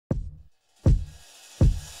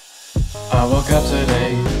I woke up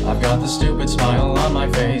today, I've got the stupid smile on my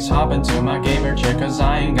face. Hop into my gamer chair cause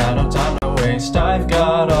I ain't got no time to waste. I've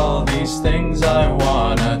got all these things I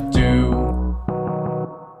wanna do,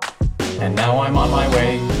 and now I'm on my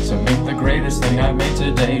way to make the greatest thing I've made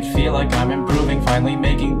to date. Feel like I'm improving, finally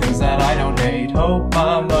making things that I don't hate. Hope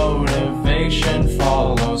my motivation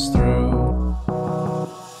follows through.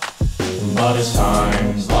 But it's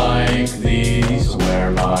times like these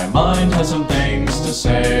where my mind has some things to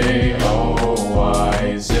say. Oh, why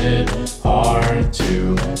is it hard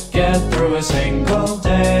to get through a single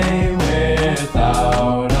day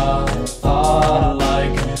without a thought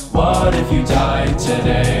like, what if you died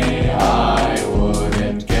today? I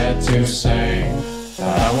wouldn't get to say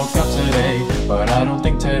that I woke up today, but I don't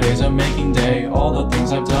think today's a making day. All the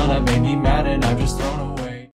things I've done have made me mad and I've just thrown away.